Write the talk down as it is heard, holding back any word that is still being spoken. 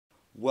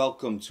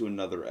Welcome to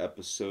another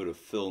episode of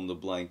Fill in the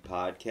Blank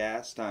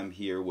podcast. I'm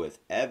here with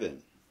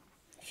Evan.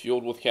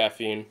 Fueled with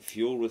caffeine.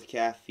 Fueled with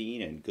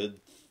caffeine and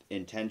good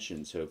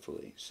intentions,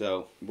 hopefully.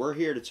 So, we're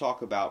here to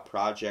talk about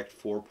Project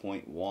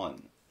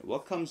 4.1.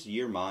 What comes to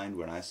your mind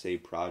when I say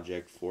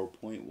Project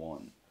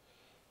 4.1?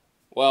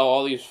 Well,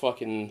 all these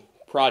fucking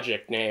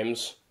project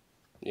names,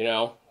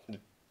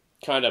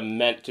 kind of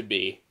meant to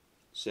be.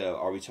 So,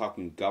 are we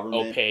talking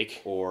government?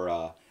 Opaque.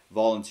 Or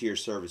volunteer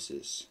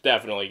services?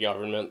 Definitely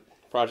government.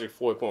 Project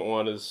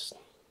 4.1 is...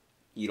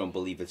 You don't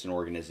believe it's an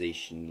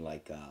organization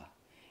like,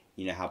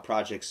 how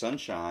Project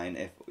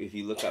Sunshine, if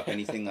you look up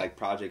anything like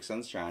Project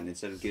Sunshine,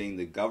 instead of getting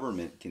the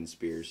government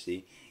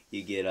conspiracy,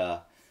 you get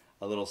a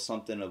little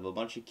something of a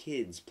bunch of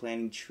kids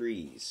planting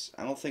trees.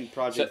 I don't think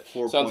Project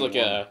 4.1... Sounds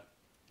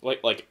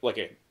like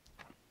a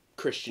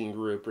Christian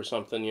group or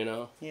something,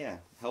 Yeah,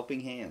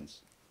 helping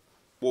hands.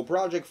 Well,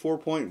 Project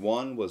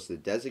 4.1 was the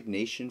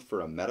designation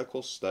for a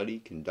medical study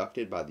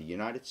conducted by the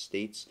United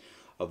States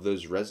of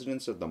those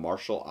residents of the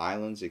Marshall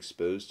Islands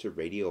exposed to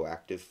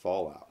radioactive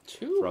fallout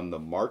from the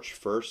March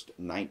 1st,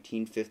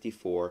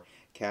 1954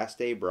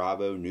 Castle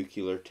Bravo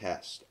nuclear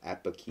test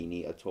at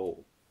Bikini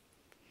Atoll,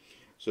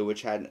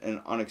 which had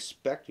an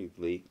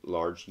unexpectedly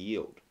large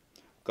yield.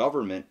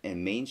 Government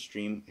and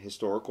mainstream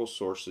historical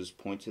sources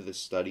point to the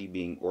study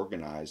being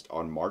organized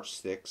on March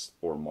 6th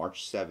or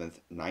March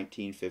 7th,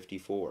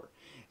 1954,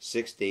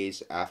 6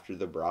 days after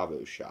the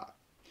Bravo shot.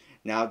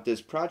 Now,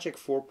 does Project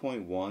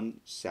 4.1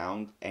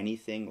 sound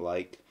anything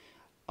like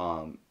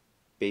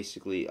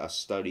basically a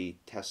study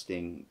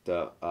testing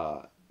the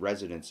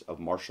residents of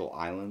Marshall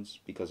Islands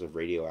because of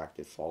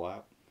radioactive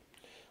fallout?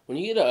 When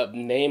you get a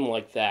name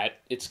like that,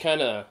 it's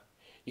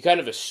you kind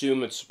of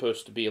assume it's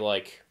supposed to be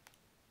like,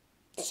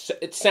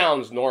 it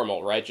sounds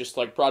normal, right? Just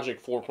like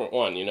Project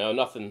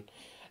 4.1,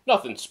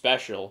 nothing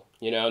special,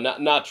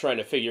 not trying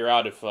to figure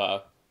out if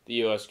the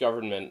U.S.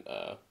 government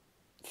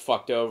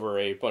fucked over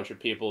a bunch of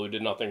people who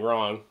did nothing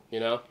wrong,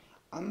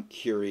 I'm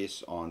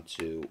curious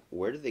onto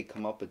where do they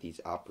come up with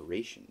these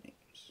operation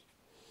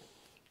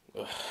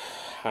names?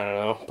 I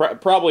don't know.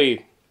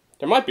 Probably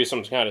there might be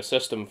some kind of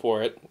system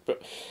for it,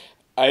 but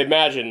I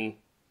imagine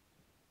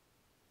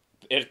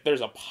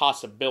there's a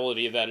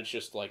possibility that it's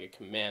just like a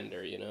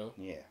commander,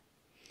 Yeah.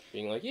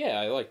 Being like, yeah,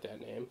 I like that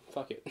name.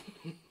 Fuck it.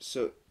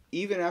 So,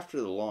 even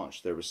after the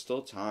launch, there was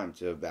still time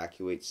to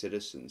evacuate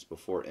citizens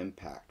before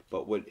impact,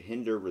 but would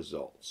hinder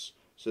results.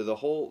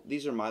 So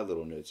these are my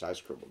little notes I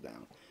scribbled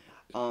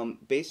down.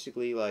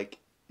 Basically,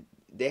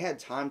 they had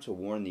time to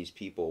warn these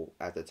people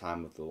at the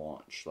time of the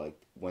launch,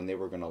 when they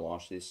were going to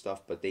launch this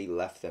stuff, but they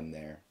left them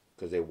there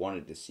because they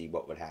wanted to see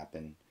what would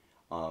happen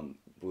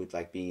with,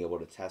 being able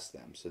to test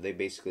them. So they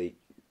basically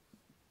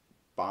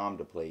bombed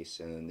a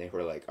place, and then they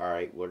were like, all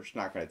right, we're just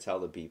not going to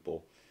tell the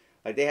people.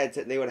 They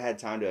would have had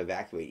time to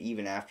evacuate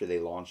even after they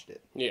launched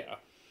it. Yeah.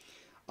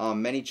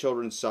 Many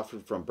children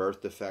suffered from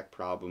birth defect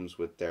problems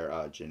with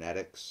their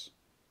genetics.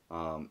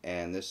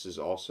 And this is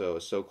also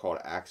a so-called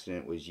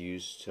accident was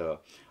used to,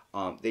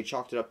 they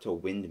chalked it up to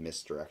wind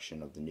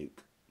misdirection of the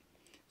nuke.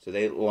 So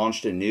they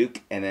launched a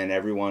nuke, and then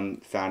everyone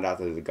found out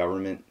that the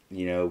government,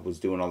 was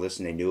doing all this,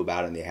 and they knew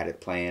about it, and they had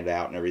it planned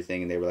out and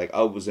everything, and they were like,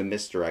 oh, it was a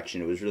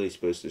misdirection. It was really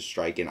supposed to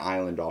strike an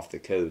island off the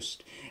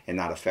coast and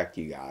not affect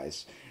you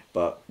guys.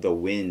 But the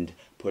wind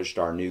pushed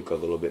our nuke a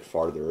little bit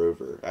farther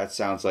over. That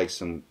sounds like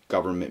some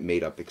government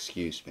made-up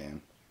excuse,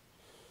 man.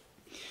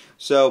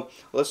 So,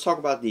 let's talk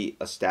about the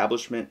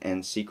establishment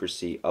and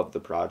secrecy of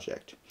the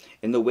project.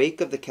 In the wake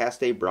of the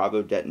Castle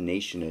Bravo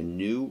detonation, a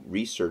new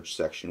research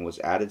section was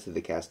added to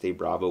the Castle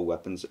Bravo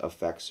Weapons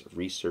Effects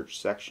Research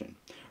Section.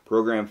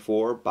 Program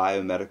 4,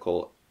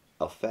 Biomedical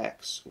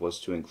Effects,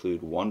 was to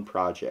include one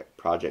project,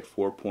 Project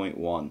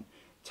 4.1,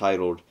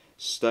 titled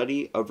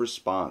Study of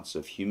Response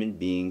of Human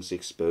Beings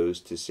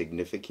Exposed to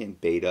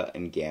Significant Beta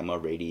and Gamma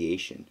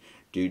Radiation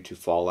Due to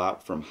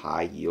Fallout from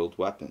High-Yield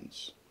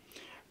Weapons.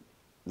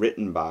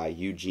 Written by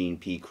Eugene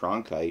P.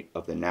 Cronkite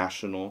of the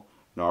National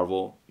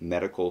Naval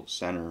Medical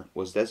Center,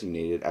 was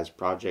designated as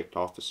project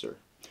officer.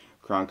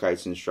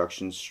 Cronkite's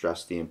instructions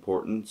stressed the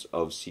importance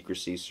of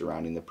secrecy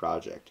surrounding the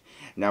project.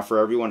 Now, for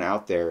everyone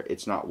out there,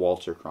 it's not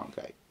Walter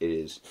Cronkite. It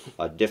is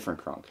a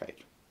different Cronkite.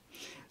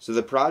 So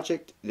the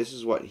project, this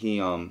is what he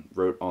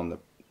wrote on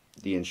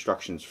the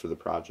instructions for the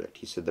project.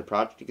 He said, the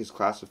project is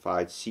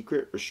classified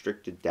secret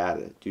restricted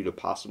data due to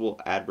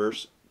possible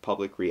adverse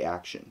public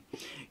reaction.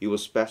 You will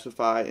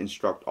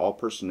instruct all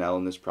personnel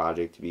in this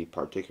project to be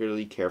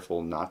particularly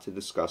careful not to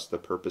discuss the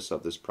purpose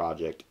of this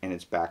project and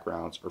its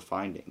backgrounds or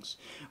findings,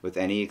 with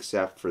any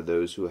except for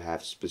those who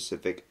have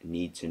specific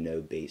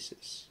need-to-know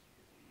basis.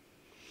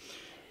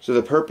 So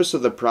the purpose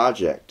of the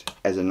project,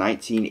 as a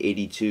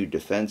 1982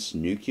 Defense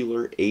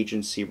Nuclear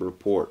Agency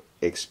report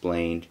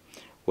explained,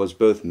 was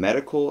both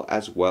medical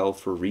as well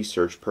for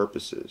research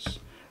purposes.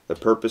 The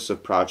purpose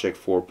of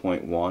Project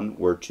 4.1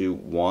 were to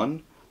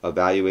 1.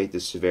 Evaluate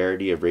the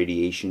severity of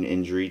radiation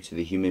injury to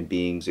the human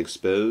beings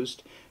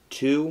exposed,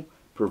 2.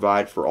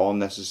 Provide for all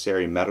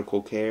necessary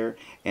medical care,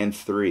 and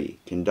 3.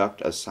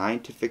 Conduct a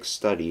scientific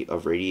study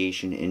of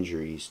radiation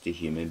injuries to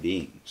human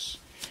beings.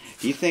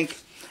 Do you think,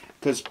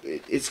 because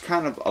it's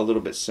kind of a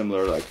little bit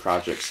similar like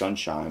Project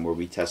Sunshine, where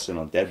we tested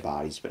on dead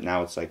bodies, but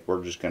now it's like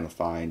we're just going to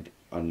find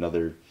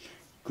another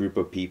group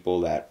of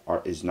people that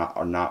are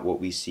not what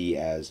we see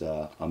as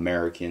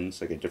Americans,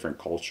 like a different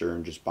culture,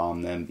 and just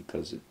bomb them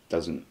because it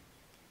doesn't.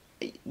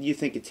 You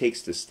think it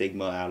takes the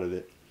stigma out of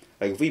it?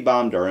 Like if we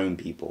bombed our own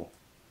people,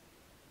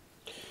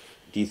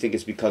 do you think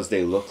it's because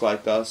they look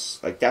like us?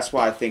 Like that's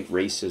why I think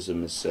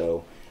racism is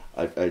so.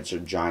 It's a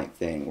giant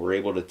thing. We're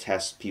able to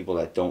test people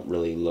that don't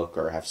really look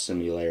or have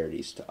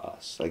similarities to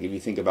us. Like if you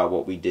think about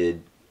what we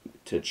did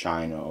to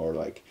China or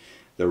like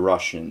the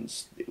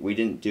Russians, we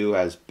didn't do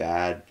as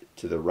bad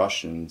to the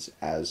Russians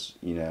as,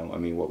 I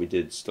mean, what we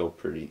did still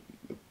pretty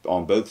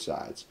on both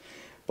sides.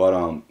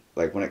 But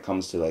like when it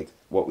comes to like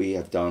what we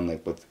have done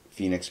like with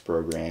Phoenix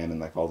program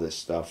and like all this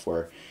stuff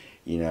where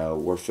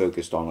we're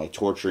focused on like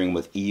torturing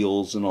with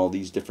eels and all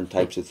these different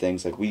types of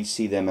things. Like we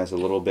see them as a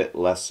little bit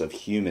less of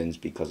humans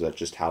because of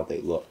just how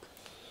they look.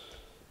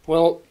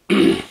 Well,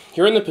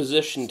 you're in the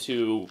position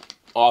to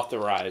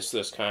authorize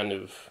this kind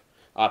of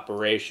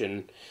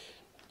operation.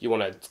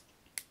 Do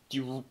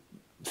you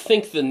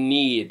think the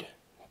need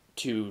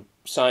to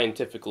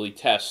scientifically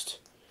test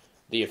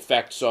the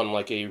effects on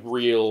like a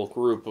real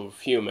group of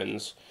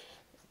humans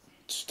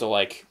just to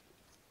like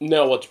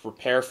know what to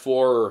prepare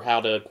for or how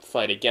to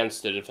fight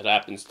against it if it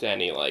happens to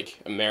any like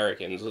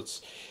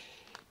Americans?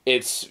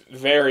 It's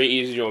very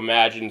easy to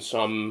imagine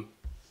some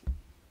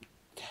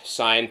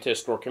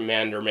scientist or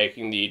commander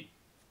making the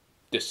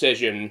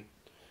decision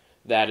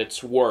that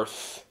it's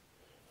worth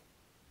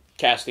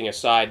casting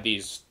aside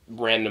these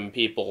random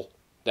people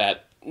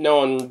that no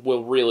one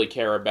will really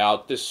care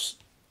about. This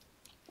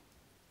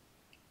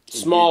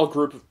small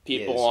group of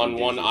people on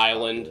one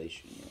island.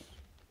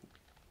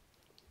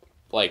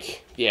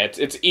 Like, yeah,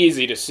 it's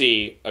easy to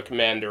see a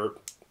commander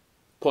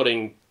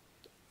putting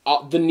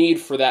the need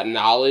for that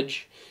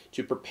knowledge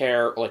to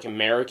prepare, like,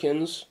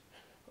 Americans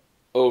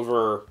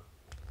over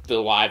the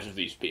lives of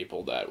these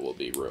people that will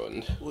be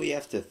ruined. Well, you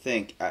have to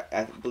think,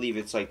 I believe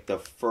it's like the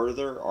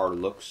further our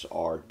looks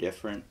are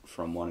different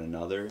from one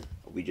another,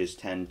 we just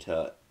tend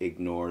to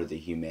ignore the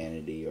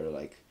humanity or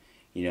like,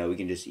 we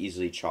can just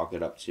easily chalk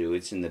it up to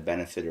it's in the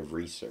benefit of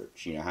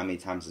research. How many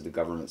times has the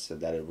government said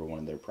that over one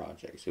of their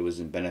projects? It was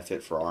in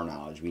benefit for our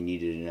knowledge. We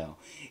needed to know.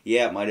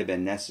 Yeah, it might have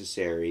been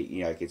necessary.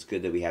 Like it's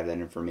good that we have that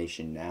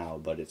information now,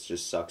 but it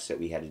just sucks that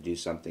we had to do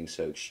something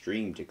so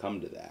extreme to come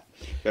to that.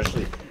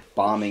 Especially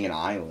bombing an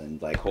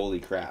island. Like, holy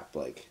crap.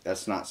 Like,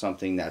 that's not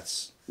something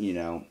that's,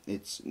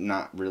 it's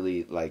not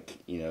really like,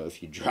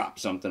 if you drop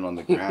something on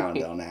the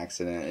ground on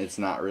accident, it's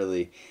not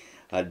really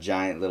a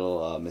giant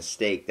little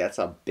mistake. That's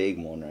a big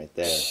one right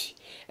there.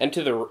 And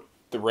to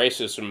the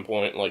racism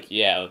point, like,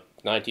 yeah,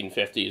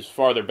 1950s,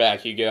 farther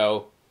back you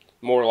go,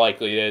 more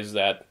likely it is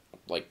that,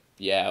 like,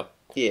 yeah,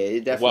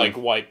 it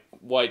definitely, like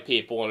white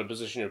people in a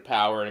position of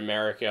power in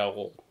America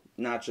will.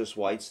 Not just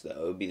whites though.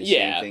 It would be the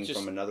same thing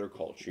from another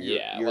culture.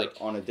 You're like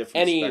on a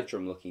different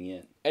spectrum looking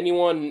in.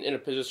 Anyone in a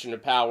position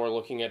of power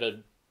looking at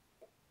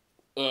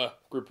a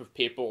group of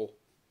people,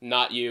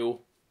 not you,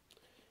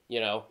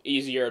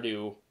 easier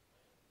to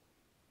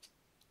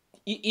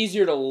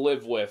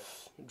live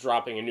with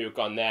dropping a nuke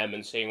on them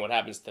and seeing what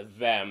happens to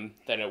them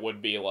than it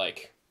would be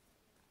like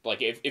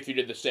if you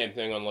did the same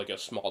thing on like a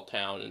small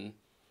town in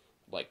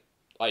like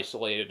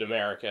isolated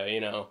America,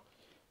 Well,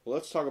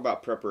 let's talk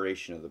about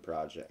preparation of the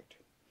project.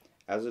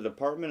 As the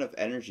Department of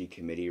Energy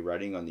Committee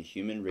writing on the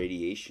human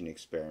radiation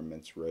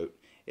experiments wrote,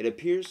 it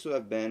appears to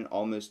have been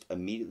almost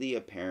immediately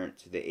apparent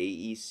to the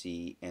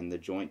AEC and the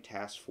Joint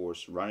Task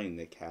Force running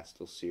the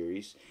Castle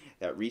series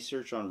that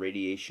research on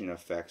radiation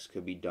effects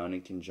could be done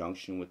in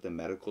conjunction with the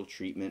medical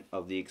treatment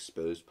of the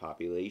exposed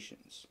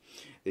populations.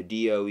 The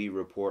DOE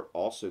report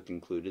also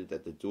concluded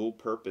that the dual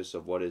purpose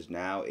of what is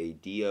now a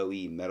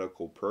DOE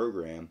medical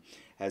program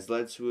has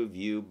led to a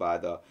view by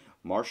the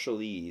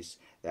Marshallese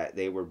that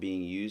they were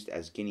being used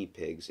as guinea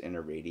pigs in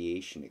a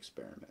radiation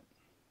experiment.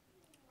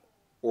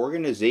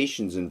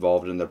 Organizations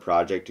involved in the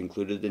project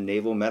included the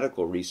Naval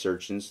Medical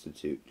Research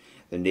Institute,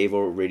 the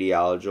Naval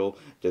Radiological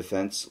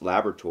Defense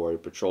Laboratory,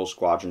 Patrol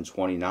Squadron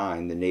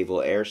 29, the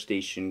Naval Air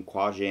Station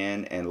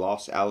Quajan, and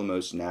Los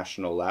Alamos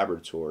National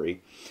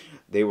Laboratory.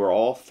 They were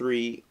all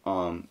three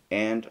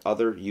and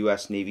other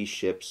U.S. Navy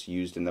ships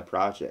used in the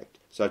project,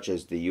 such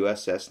as the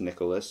USS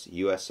Nicholas,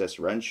 USS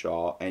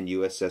Renshaw, and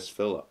USS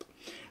Phillip.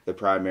 The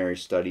primary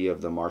study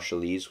of the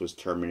Marshallese was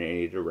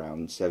terminated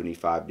around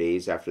 75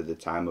 days after the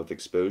time of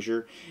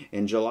exposure.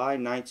 In July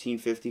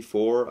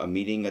 1954, a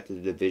meeting at the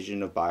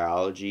Division of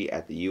Biology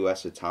at the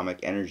U.S. Atomic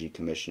Energy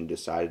Commission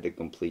decided to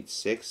complete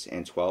 6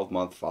 and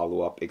 12-month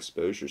follow-up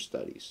exposure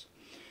studies,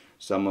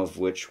 some of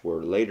which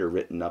were later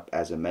written up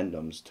as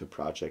addendums to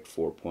Project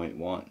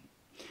 4.1.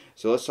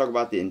 So let's talk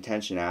about the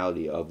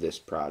intentionality of this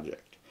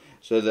project.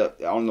 So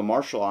on the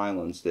Marshall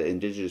Islands, the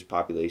indigenous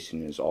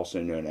population is also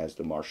known as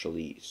the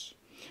Marshallese.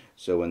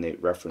 So when they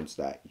reference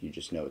that, you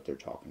just know what they're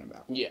talking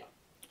about. Yeah.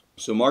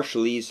 So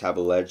Marshallese have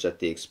alleged that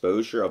the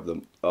exposure of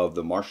the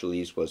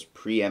Marshallese was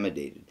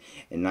premeditated.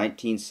 In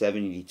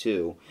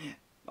 1972,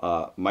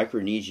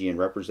 Micronesian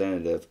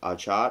Representative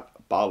Achat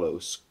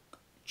Balos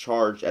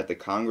charged at the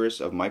Congress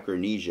of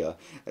Micronesia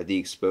that the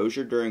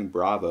exposure during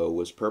Bravo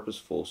was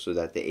purposeful so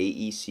that the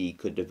AEC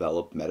could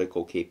develop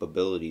medical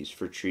capabilities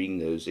for treating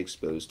those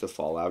exposed to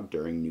fallout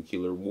during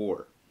nuclear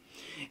war,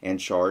 and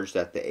charged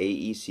that the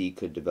AEC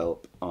could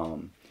develop,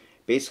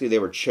 basically they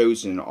were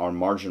chosen on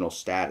marginal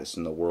status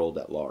in the world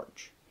at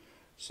large.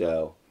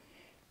 So,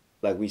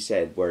 like we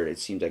said, where it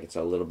seems like it's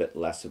a little bit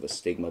less of a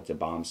stigma to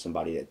bomb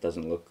somebody that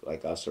doesn't look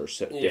like us or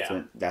so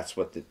different, that's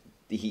what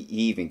he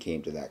even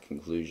came to that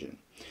conclusion.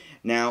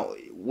 Now,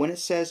 when it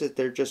says that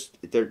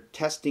they're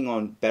testing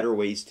on better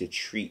ways to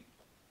treat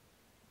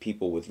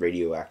people with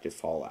radioactive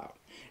fallout,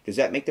 does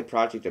that make the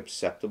project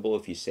acceptable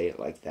if you say it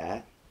like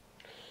that?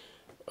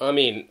 I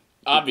mean,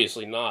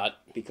 obviously not.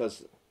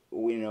 Because,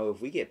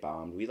 if we get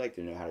bombed, we like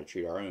to know how to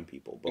treat our own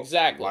people. But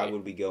exactly. Why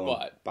would we go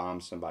and bomb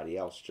somebody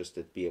else just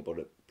to be able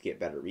to get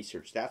better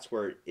research? That's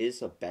where it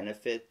is a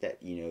benefit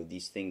that,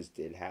 these things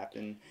did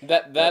happen.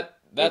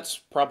 That's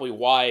probably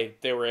why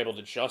they were able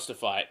to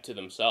justify it to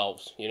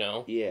themselves,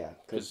 Yeah.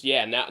 Because,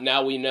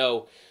 now we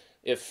know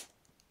if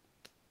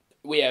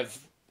we have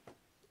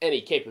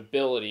any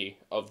capability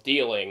of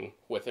dealing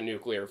with a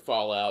nuclear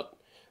fallout,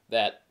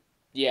 that,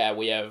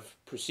 we have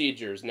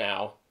procedures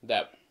now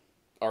that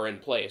are in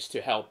place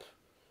to help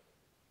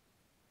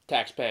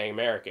tax-paying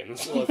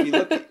Americans. Well,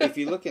 if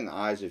you look in the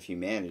eyes of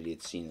humanity,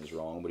 it's seen as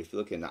wrong. But if you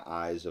look in the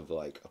eyes of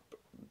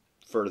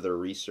further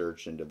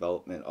research and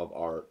development of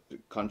our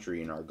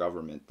country and our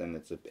government,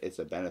 then it's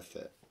a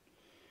benefit.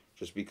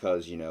 Just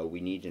because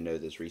we need to know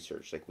this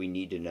research, we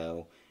need to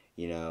know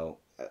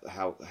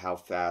how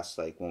fast,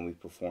 when we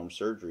perform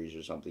surgeries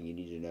or something, you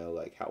need to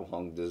know how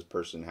long does a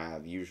person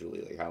have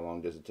usually, how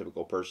long does a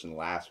typical person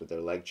last with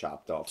their leg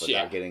chopped off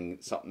without getting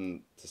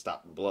something to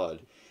stop the blood.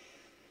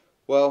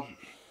 Well,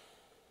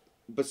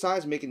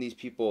 besides making these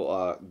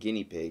people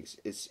guinea pigs,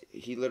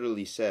 he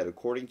literally said,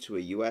 according to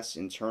a U.S.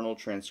 internal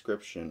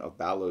transcription of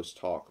Balos'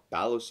 talk,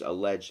 Balos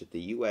alleged that the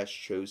U.S.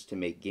 chose to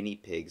make guinea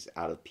pigs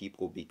out of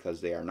people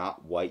because they are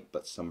not white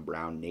but some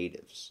brown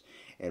natives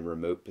in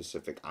remote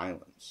Pacific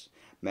islands.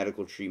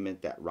 Medical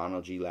treatment that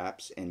Ronald G.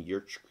 Lapps and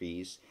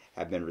Yerkes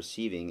have been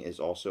receiving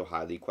is also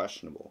highly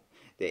questionable.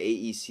 The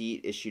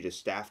AEC issued a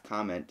staff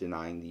comment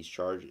denying these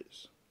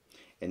charges.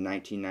 In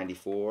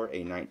 1994,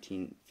 a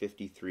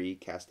 1953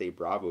 Caste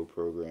Bravo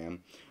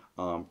program,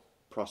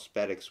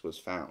 prosthetics was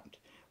found,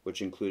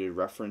 which included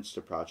reference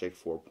to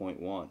Project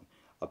 4.1.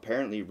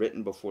 Apparently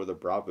written before the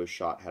Bravo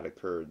shot had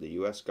occurred, the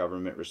U.S.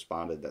 government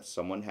responded that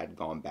someone had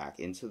gone back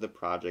into the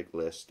project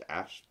list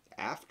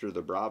after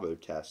the Bravo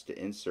test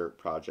to insert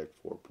Project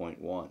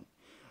 4.1.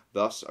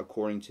 Thus,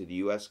 according to the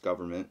U.S.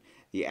 government,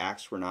 the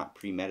acts were not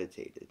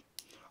premeditated.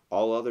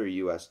 All other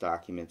U.S.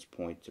 documents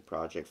point to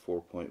Project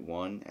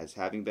 4.1 as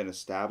having been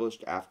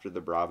established after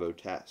the Bravo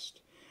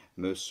test.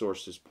 Most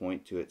sources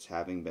point to its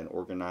having been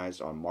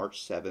organized on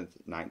March 7,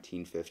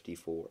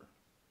 1954.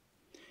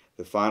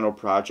 The final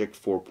Project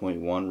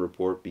 4.1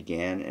 report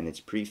began in its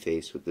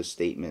preface with the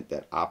statement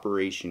that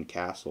Operation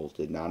Castle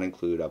did not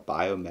include a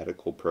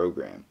biomedical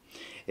program.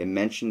 It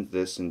mentioned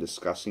this in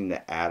discussing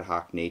the ad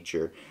hoc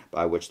nature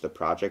by which the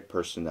project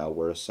personnel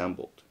were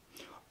assembled.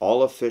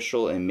 All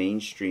official and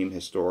mainstream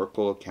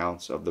historical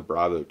accounts of the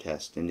Bravo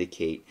test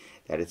indicate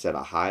that it's at a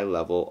high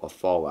level of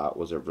fallout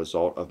was a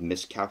result of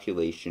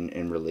miscalculation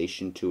in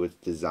relation to its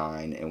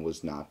design and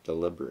was not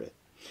deliberate.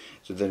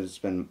 So there's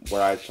been,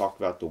 where I talked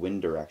about the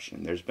wind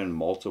direction, there's been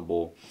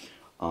multiple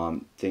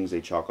things they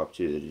chalk up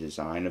to the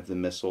design of the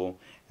missile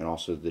and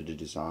also the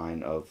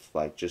design of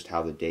just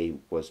how the day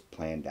was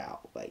planned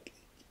out.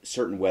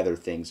 Certain weather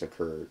things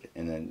occurred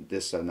and then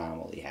this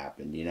anomaly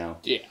happened,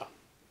 Yeah.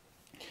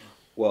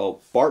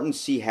 Well, Barton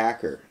C.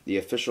 Hacker, the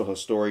official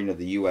historian of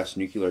the U.S.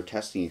 nuclear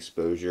testing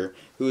exposure,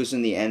 who was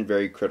in the end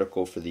very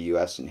critical for the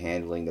U.S. in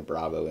handling the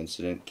Bravo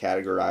incident,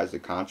 categorized the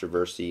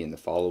controversy in the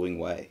following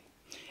way.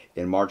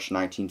 In March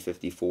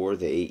 1954,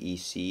 the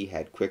AEC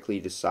had quickly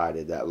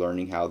decided that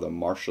learning how the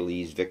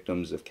Marshallese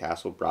victims of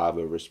Castle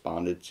Bravo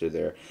responded to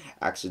their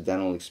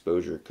accidental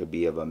exposure could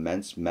be of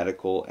immense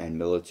medical and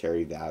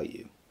military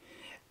value.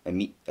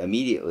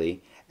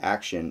 Immediately,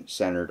 action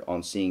centered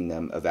on seeing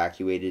them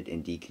evacuated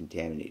and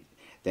decontaminated,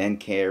 then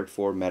cared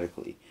for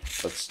medically,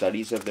 but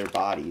studies of their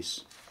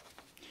bodies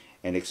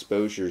and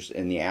exposures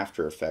and the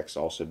after effects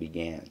also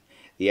began.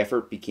 The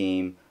effort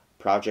became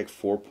Project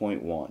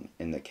 4.1.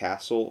 In the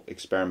Castle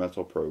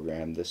experimental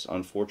program, this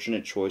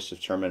unfortunate choice of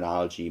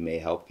terminology may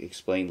help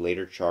explain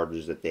later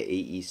charges that the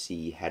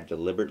AEC had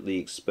deliberately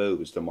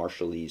exposed the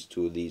Marshallese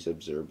to these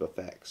observed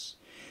effects.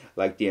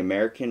 Like the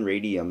American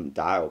radium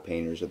dial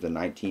painters of the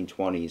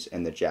 1920s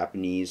and the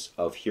Japanese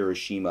of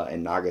Hiroshima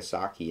and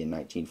Nagasaki in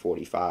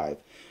 1945,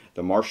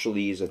 the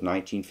Marshallese of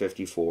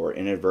 1954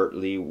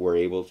 inadvertently were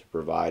able to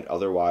provide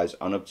otherwise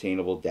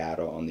unobtainable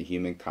data on the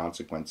human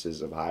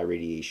consequences of high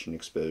radiation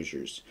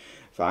exposures.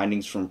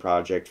 Findings from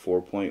Project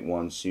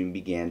 4.1 soon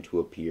began to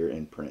appear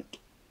in print.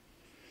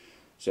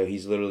 So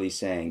he's literally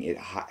saying it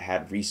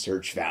had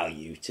research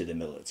value to the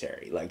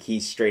military. Like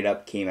he straight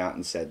up came out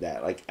and said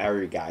that. Like,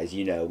 our guys,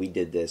 we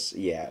did this.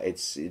 Yeah,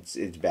 it's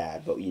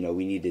bad, but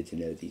we needed to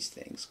know these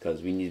things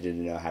because we needed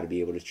to know how to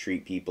be able to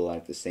treat people. And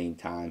at the same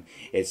time,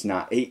 it's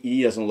not.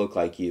 He doesn't look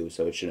like you,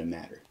 so it shouldn't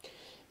matter.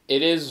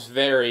 It is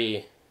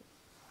very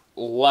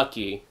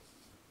lucky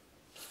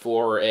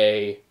for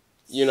a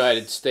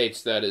United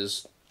States that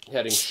is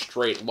heading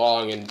straight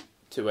long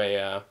into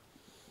a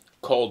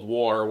Cold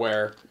War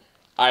where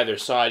either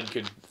side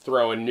could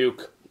throw a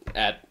nuke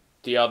at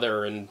the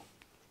other and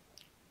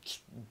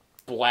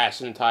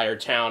blast an entire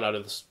town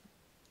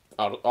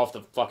off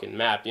the fucking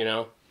map.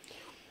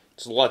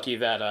 It's lucky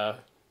that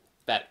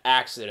that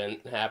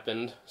accident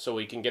happened so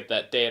we can get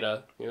that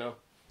data. I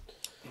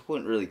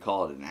wouldn't really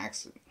call it an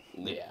accident.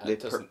 Yeah,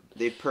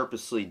 they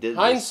purposely did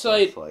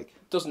hindsight this stuff,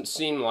 doesn't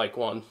seem like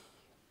one.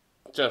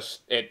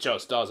 It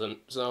just doesn't.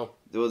 So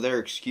well, their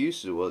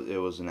excuse was it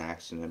was an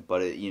accident,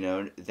 but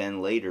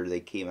then later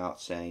they came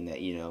out saying that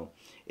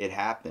it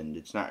happened.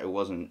 It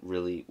wasn't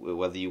really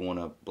whether you want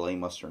to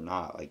blame us or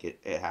not. Like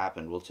it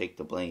happened. We'll take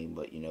the blame,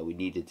 but we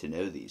needed to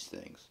know these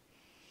things.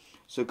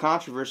 So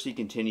controversy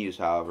continues,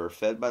 however,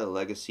 fed by the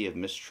legacy of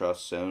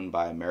mistrust sown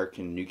by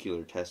American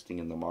nuclear testing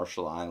in the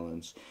Marshall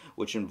Islands,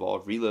 which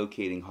involved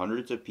relocating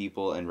hundreds of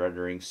people and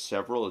rendering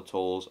several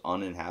atolls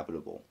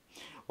uninhabitable.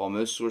 While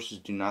most sources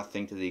do not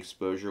think that the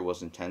exposure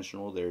was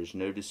intentional, there is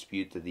no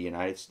dispute that the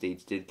United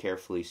States did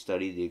carefully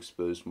study the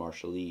exposed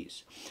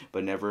Marshallese,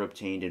 but never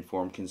obtained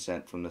informed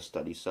consent from the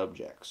study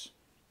subjects.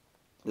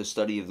 The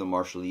study of the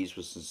Marshallese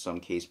was in some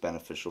cases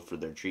beneficial for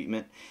their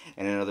treatment,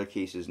 and in other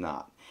cases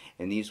not.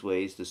 In these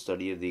ways, the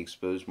study of the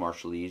exposed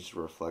Marshallese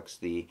reflects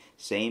the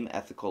same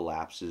ethical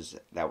lapses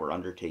that were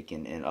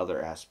undertaken in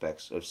other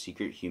aspects of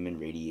secret human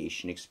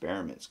radiation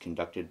experiments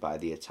conducted by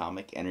the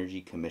Atomic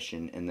Energy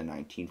Commission in the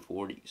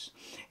 1940s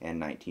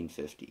and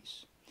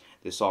 1950s.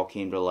 This all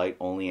came to light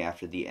only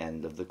after the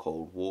end of the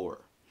Cold War.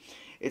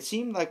 It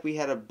seemed like we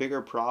had a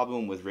bigger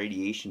problem with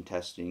radiation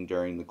testing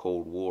during the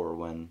Cold War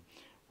when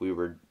we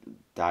were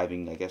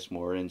diving, I guess,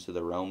 more into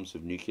the realms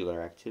of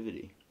nuclear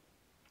activity.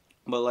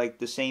 But like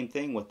the same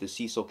thing with the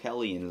Cecil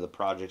Kelly and the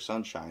Project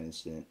Sunshine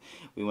incident.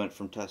 We went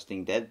from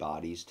testing dead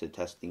bodies to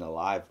testing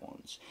alive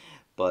ones.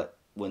 But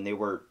when they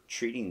were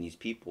treating these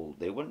people,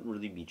 they wouldn't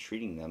really be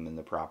treating them in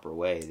the proper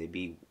way. They'd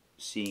be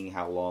seeing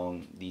how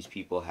long these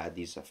people had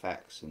these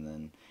effects. And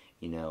then,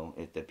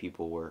 if the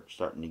people were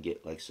starting to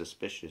get like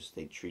suspicious,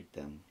 they'd treat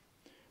them.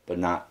 But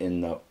not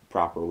in the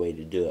proper way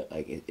to do it.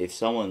 Like if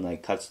someone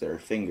like cuts their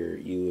finger,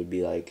 you would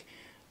be like,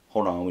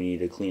 hold on, we need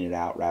to clean it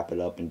out, wrap it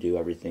up, and do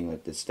everything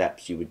like the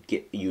steps. You would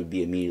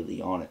be immediately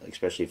on it, like,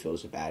 especially if it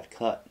was a bad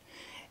cut.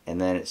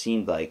 And then it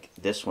seemed like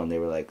this one, they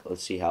were like,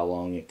 let's see how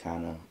long it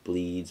kind of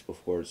bleeds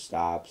before it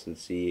stops.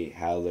 Let's see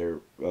how their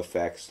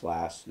effects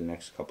last the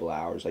next couple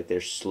hours. Like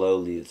they're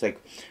slowly. It's like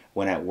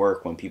when at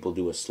work when people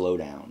do a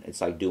slowdown.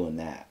 It's like doing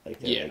that. Like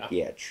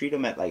treat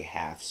them at like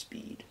half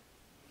speed.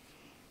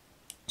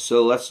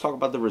 So let's talk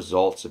about the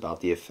results about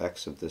the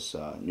effects of this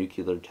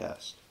nuclear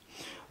test.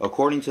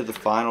 According to the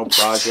final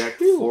Project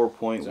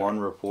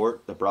 4.1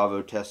 report, the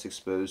Bravo test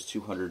exposed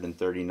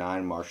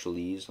 239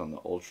 Marshallese on the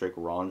Ultrich,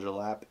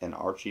 Rongelap, and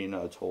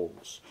Archina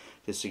atolls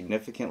to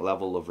significant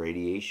level of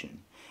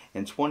radiation,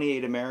 and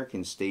 28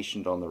 Americans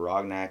stationed on the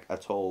Rognak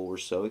Atoll were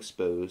so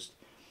exposed.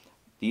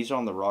 These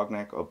on the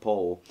Rognak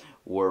Atoll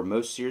were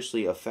most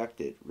seriously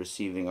affected,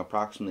 receiving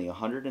approximately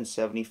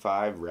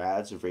 175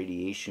 rads of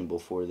radiation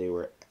before they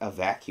were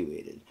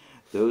evacuated.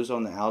 Those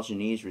on the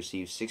Alginese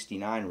received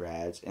 69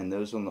 rads, and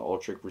those on the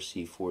Ultrich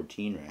received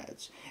 14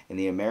 rads. And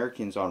the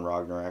Americans on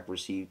Ragnarok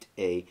received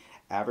an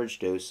average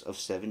dose of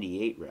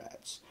 78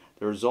 rads.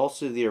 The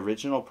results of the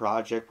original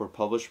project were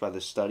published by the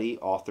study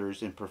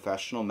authors in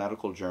professional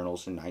medical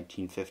journals in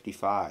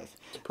 1955.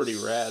 It's pretty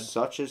rad.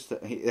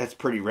 That's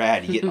pretty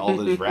rad. You getting all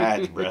those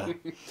rads, bro.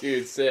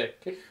 Dude,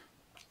 sick.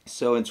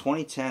 So in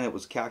 2010, it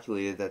was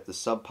calculated that the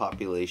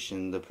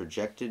subpopulation, the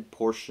projected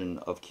portion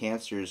of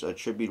cancers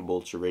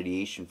attributable to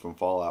radiation from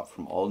fallout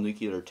from all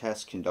nuclear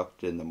tests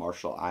conducted in the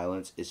Marshall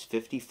Islands, is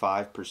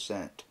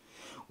 55%,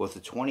 with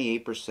a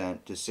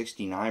 28% to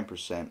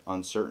 69%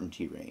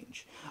 uncertainty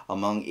range.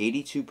 Among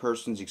 82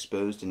 persons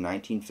exposed in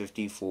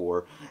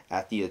 1954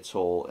 at the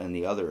atoll and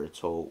the other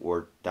atoll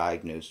were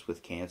diagnosed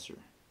with cancer.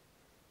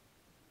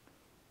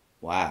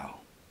 Wow.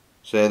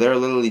 So they're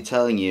literally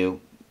telling you,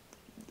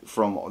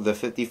 from the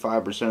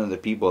 55% of the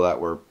people that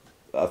were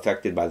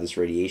affected by this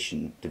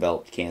radiation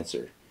developed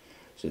cancer.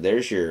 So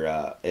there's your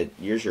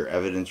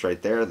evidence right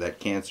there that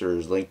cancer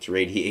is linked to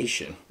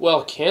radiation.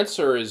 Well,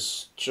 cancer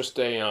is just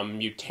a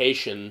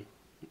mutation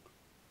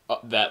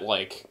that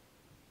like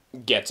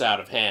gets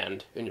out of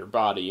hand in your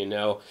body.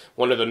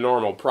 One of the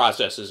normal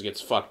processes gets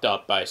fucked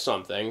up by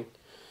something.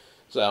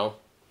 So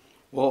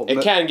well,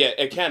 it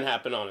can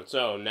happen on its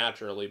own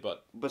naturally,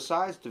 but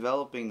besides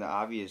developing the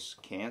obvious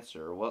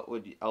cancer, what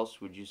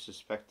else would you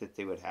suspect that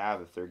they would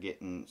have if they're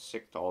getting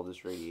sick to all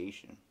this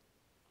radiation?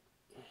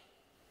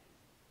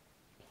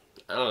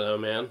 I don't know,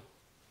 man.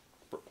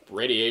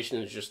 Radiation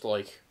is just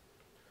like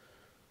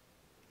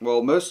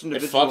Well, It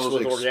fucks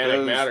with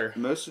organic matter.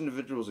 most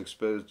individuals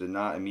exposed did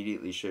not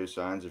immediately show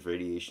signs of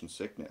radiation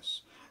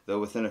sickness, though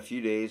within a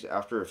few days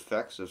after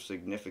effects of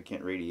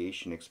significant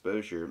radiation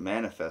exposure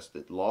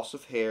manifested loss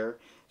of hair,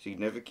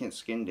 significant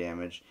skin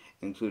damage,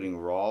 including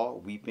raw,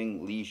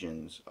 weeping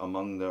lesions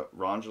among the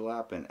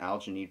Rongelap and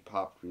Alginate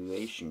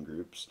population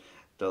groups.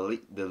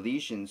 The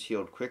lesions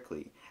healed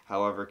quickly.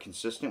 However,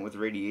 consistent with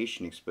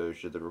radiation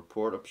exposure, the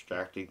report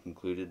abstractly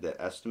concluded that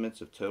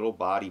estimates of total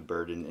body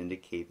burden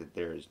indicate that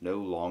there is no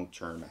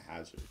long-term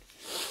hazard.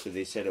 So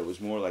they said it was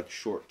more like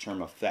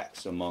short-term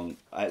effects among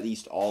at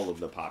least all of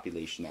the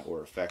population that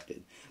were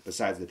affected,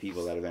 besides the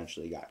people that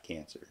eventually got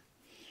cancer.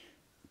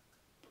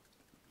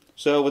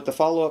 So, with the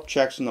follow-up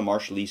checks in the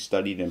Marshallese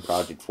studied in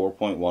Project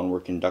 4.1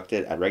 were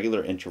conducted at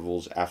regular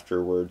intervals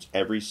afterwards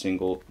every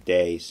single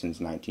day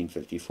since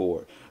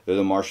 1954, though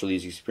the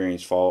Marshallese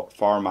experienced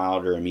far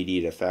milder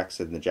immediate effects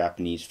than the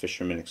Japanese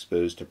fishermen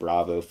exposed to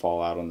Bravo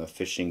fallout on the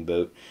fishing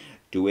boat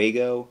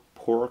Duego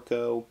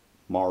Porco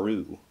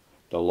Maru.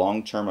 The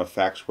long-term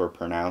effects were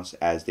pronounced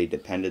as they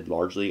depended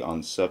largely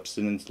on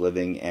subsistence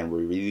living and were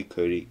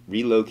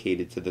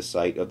relocated to the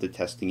site of the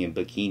testing in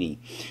Bikini.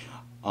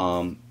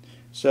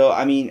 So,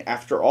 I mean,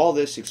 after all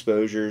this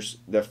exposures,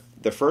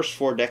 the first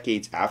 4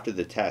 decades after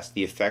the test,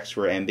 the effects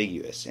were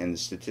ambiguous and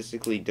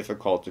statistically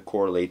difficult to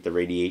correlate the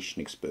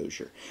radiation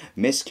exposure.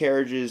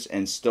 Miscarriages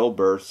and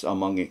stillbirths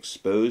among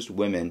exposed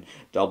women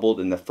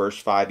doubled in the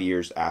first 5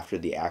 years after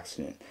the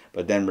accident,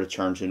 but then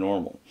returned to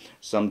normal.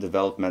 Some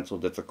developmental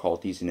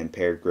difficulties and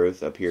impaired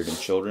growth appeared in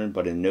children,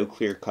 but in no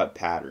clear-cut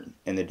pattern.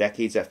 In the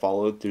decades that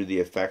followed through, the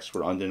effects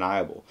were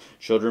undeniable.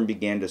 Children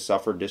began to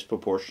suffer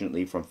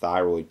disproportionately from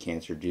thyroid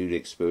cancer due to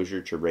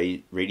exposure to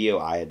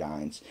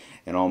radioiodines,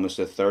 and almost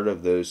a third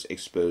of those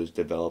exposed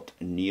developed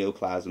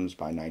neoplasms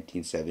by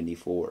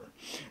 1974.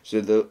 So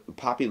the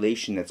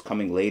population that's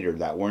coming later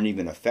that weren't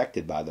even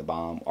affected by the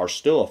bomb are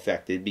still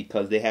affected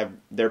because they have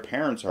their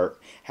parents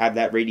have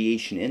that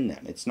radiation in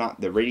them. It's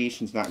not the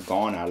radiation's not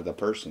gone out of the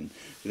person.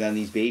 So then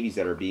these babies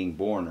that are being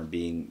born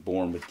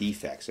with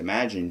defects.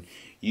 Imagine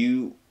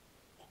you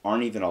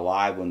aren't even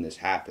alive when this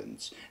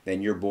happens,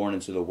 then you're born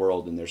into the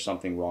world and there's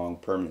something wrong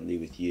permanently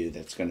with you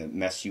that's going to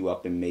mess you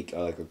up and make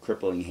like a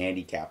crippling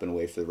handicap in a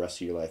way for the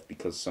rest of your life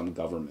because some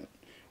government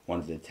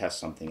wanted to test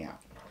something out.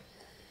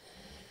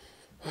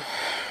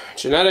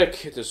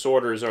 Genetic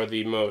disorders are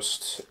the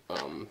most...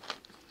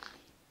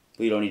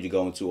 We don't need to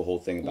go into a whole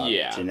thing about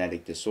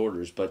genetic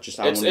disorders, but just...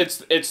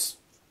 It's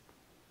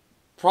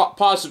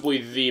possibly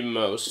the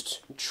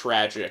most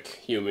tragic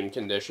human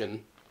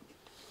condition.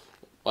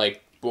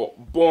 Like...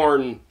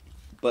 born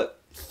but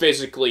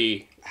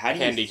physically how do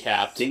you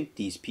handicapped. Think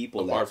these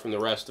people apart from the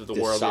rest of the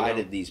decided world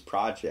decided these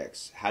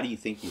projects? How do you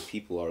think these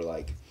people are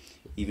like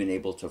even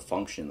able to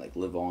function, like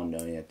live on,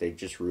 knowing that they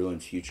just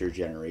ruined future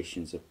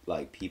generations of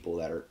like people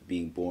that are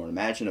being born?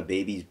 Imagine a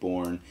baby's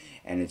born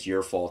and it's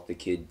your fault the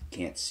kid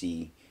can't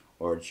see,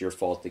 or it's your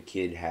fault the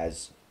kid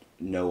has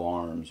no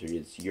arms, or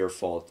it's your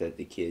fault that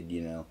the kid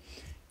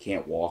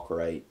can't walk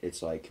right.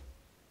 It's like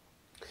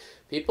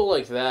people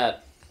like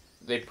that.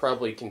 They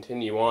probably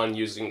continue on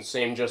using the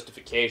same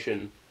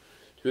justification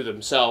to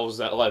themselves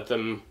that let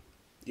them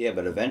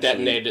but eventually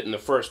detonate it in the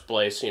first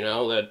place,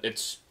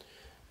 that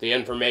the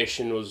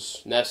information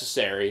was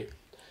necessary.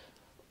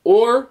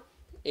 Or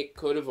it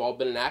could have all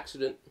been an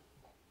accident.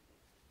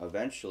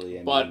 Eventually,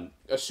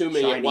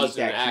 assuming it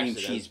wasn't an accident.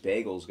 Cream cheese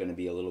bagel is going to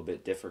be a little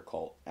bit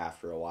difficult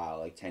after a while.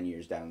 Like 10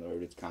 years down the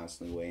road, it's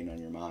constantly weighing on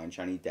your mind.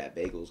 Trying to eat that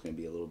bagel is going to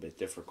be a little bit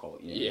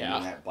difficult.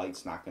 That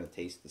bite's not going to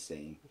taste the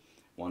same.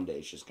 One day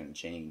it's just going to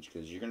change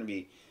because you're going to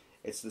be...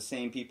 It's the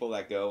same people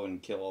that go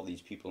and kill all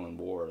these people in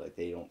war. Like,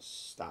 they don't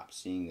stop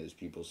seeing those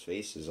people's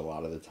faces a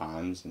lot of the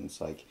times. And it's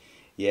like,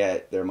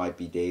 there might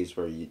be days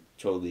where you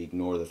totally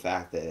ignore the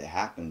fact that it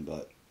happened,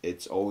 but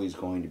it's always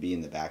going to be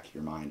in the back of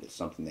your mind. It's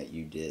something that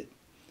you did.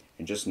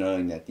 And just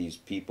knowing that these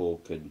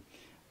people could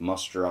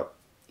muster up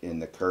in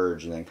the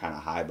courage and then kind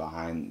of hide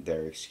behind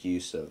their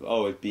excuse of,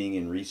 it being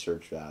in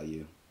research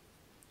value.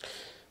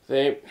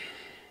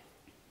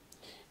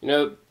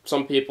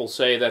 Some people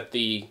say that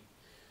the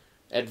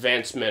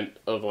advancement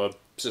of a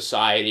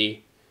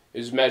society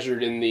is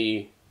measured in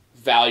the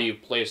value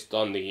placed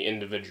on the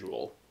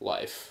individual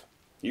life.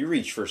 You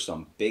reach for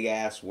some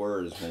big-ass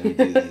words when we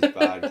do these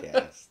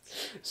podcasts.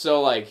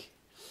 So, like,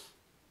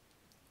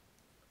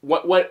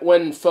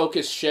 when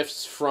focus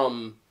shifts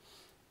from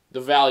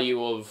the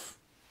value of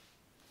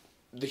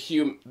the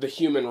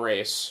human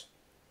race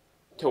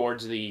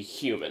towards the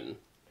human,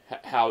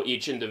 how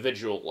each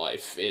individual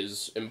life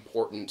is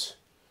important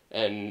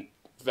and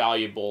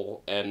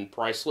valuable and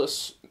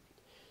priceless,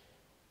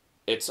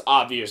 it's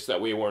obvious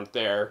that we weren't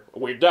there.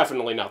 We're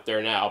definitely not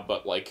there now,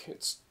 but like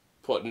it's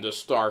put into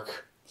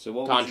stark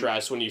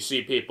contrast when you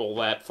see people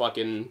that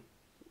fucking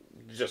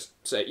just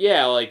say,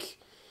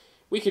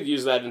 we could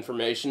use that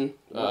information.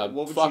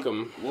 Fuck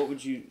them. What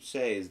would you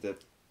say? Is the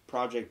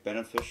project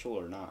beneficial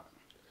or not?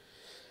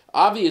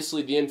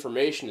 Obviously, the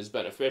information is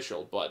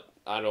beneficial, but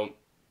I don't...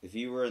 If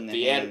you were in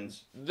the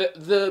hands...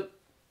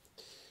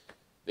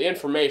 the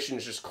information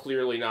is just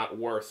clearly not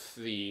worth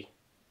the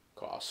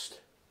cost.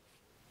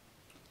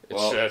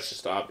 It's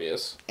just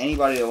obvious.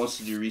 Anybody that wants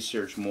to do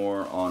research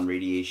more on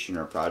radiation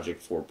or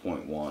Project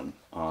 4.1,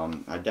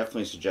 I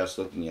definitely suggest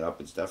looking it up.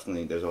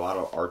 There's a lot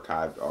of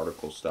archived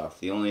article stuff.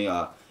 The only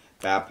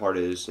bad part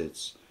is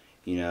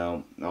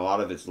a lot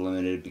of it's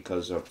limited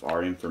because of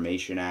our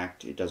Information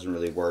Act. It doesn't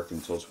really work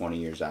until 20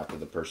 years after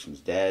the person's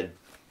dead.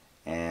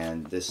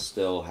 And this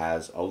still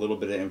has a little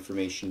bit of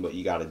information, but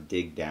you got to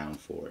dig down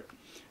for it.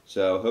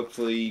 So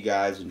hopefully you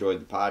guys enjoyed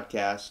the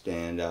podcast,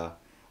 and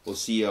we'll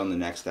see you on the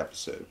next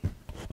episode.